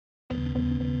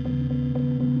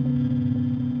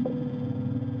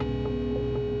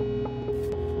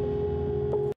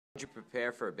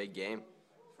prepare for a big game?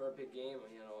 For a big game,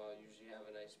 I'll usually have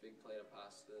a nice big plate of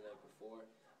pasta the night before.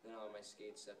 Then I'll have my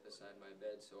skates set beside my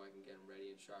bed so I can get them ready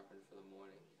and sharpened for the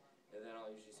morning. And then I'll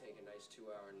usually take a nice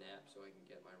 2-hour nap so I can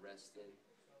get my rest in.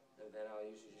 And then I'll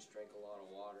usually just drink a lot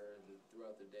of water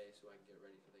throughout the day so I can get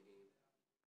ready for the game.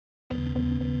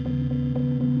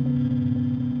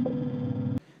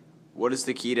 What is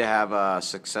the key to have a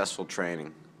successful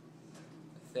training?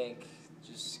 I think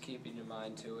just keeping your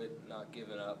mind to it, not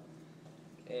giving up.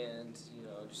 And,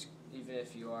 just even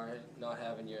if you are not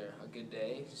having a good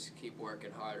day, just keep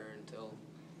working harder until.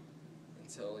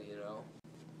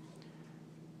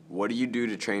 What do you do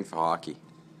to train for hockey?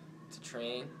 To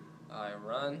train, I'll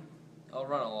run a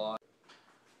lot.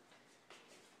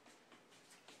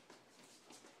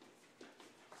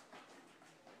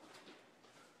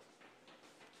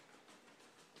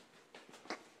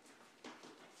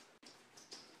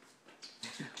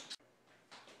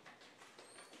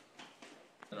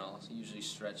 And I'll usually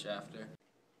stretch after.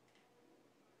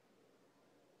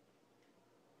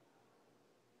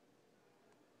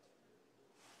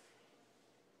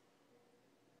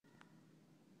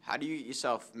 How do you get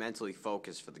yourself mentally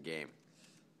focused for the game?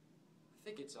 I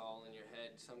think it's all in your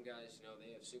head. Some guys,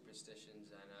 they have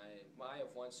superstitions, and I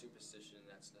have one superstition, and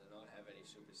that's to not have any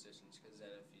superstitions. Because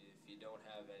then, if you don't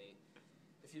have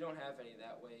any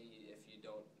that way, if you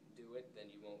don't do it,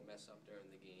 then you won't mess up during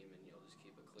the game, and you'll just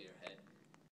keep a clear head.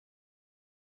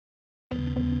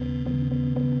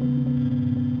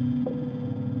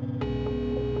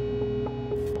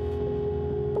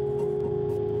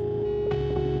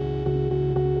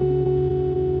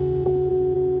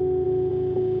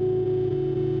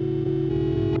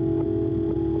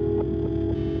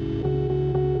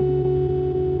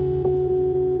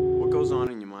 What goes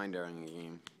on in your mind during a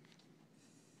game?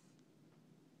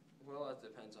 Well, it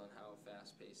depends on how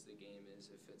fast-paced the game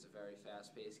is. If it's a very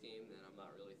fast-paced game, then I'm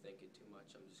not really thinking too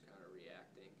much. I'm just kind of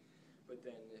reacting. But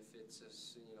then if it's a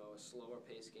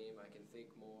slower-paced game, I can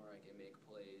think more, I can make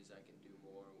plays, I can do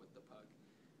more with the puck.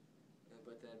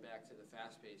 But then back to the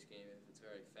fast-paced game, if it's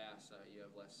very fast, you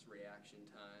have less reaction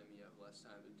time, you have less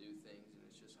time to do things, and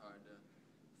it's just hard to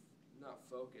not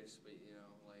focus, but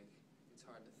it's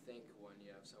hard to think when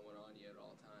you have someone on you at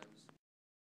all times.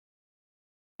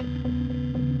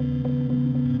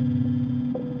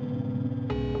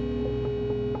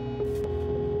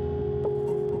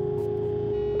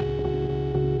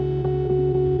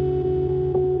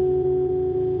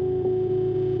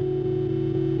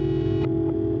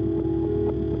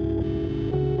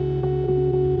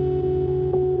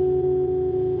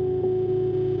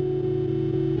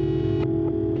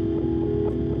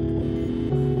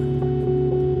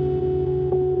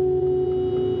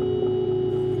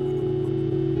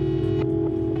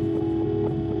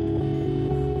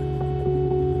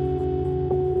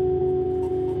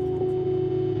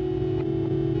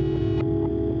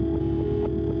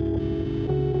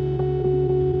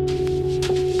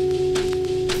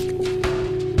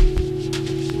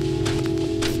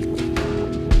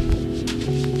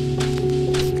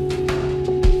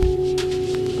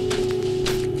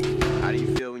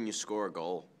 Score a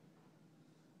goal?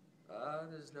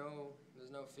 There's no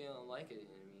feeling like it.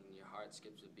 Your heart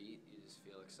skips a beat. You just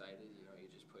feel excited. You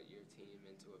just put your team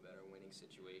into a better winning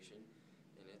situation,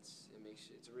 and it's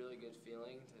a really good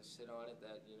feeling to sit on it.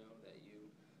 That you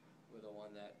were the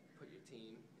one that put your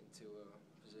team into a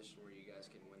position where you guys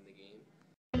can win the game.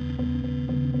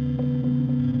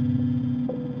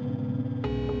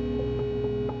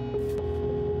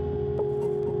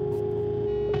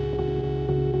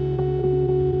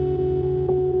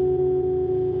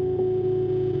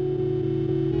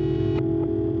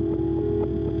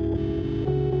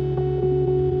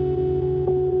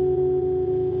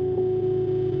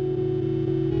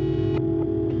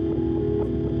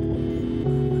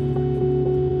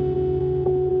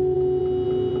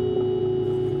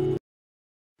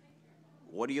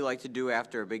 What do you like to do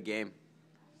after a big game?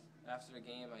 After the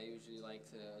game, I usually like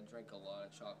to drink a lot of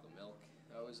chocolate milk.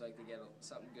 I always like to get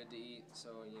something good to eat,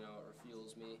 so it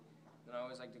refuels me. And I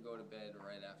always like to go to bed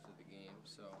right after the game,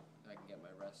 so I can get my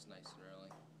rest nice and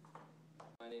early.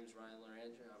 My name's Ryan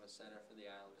Laranger. I'm a center for the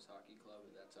Islanders Hockey Club,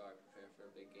 and that's how I prepare for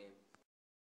a big game.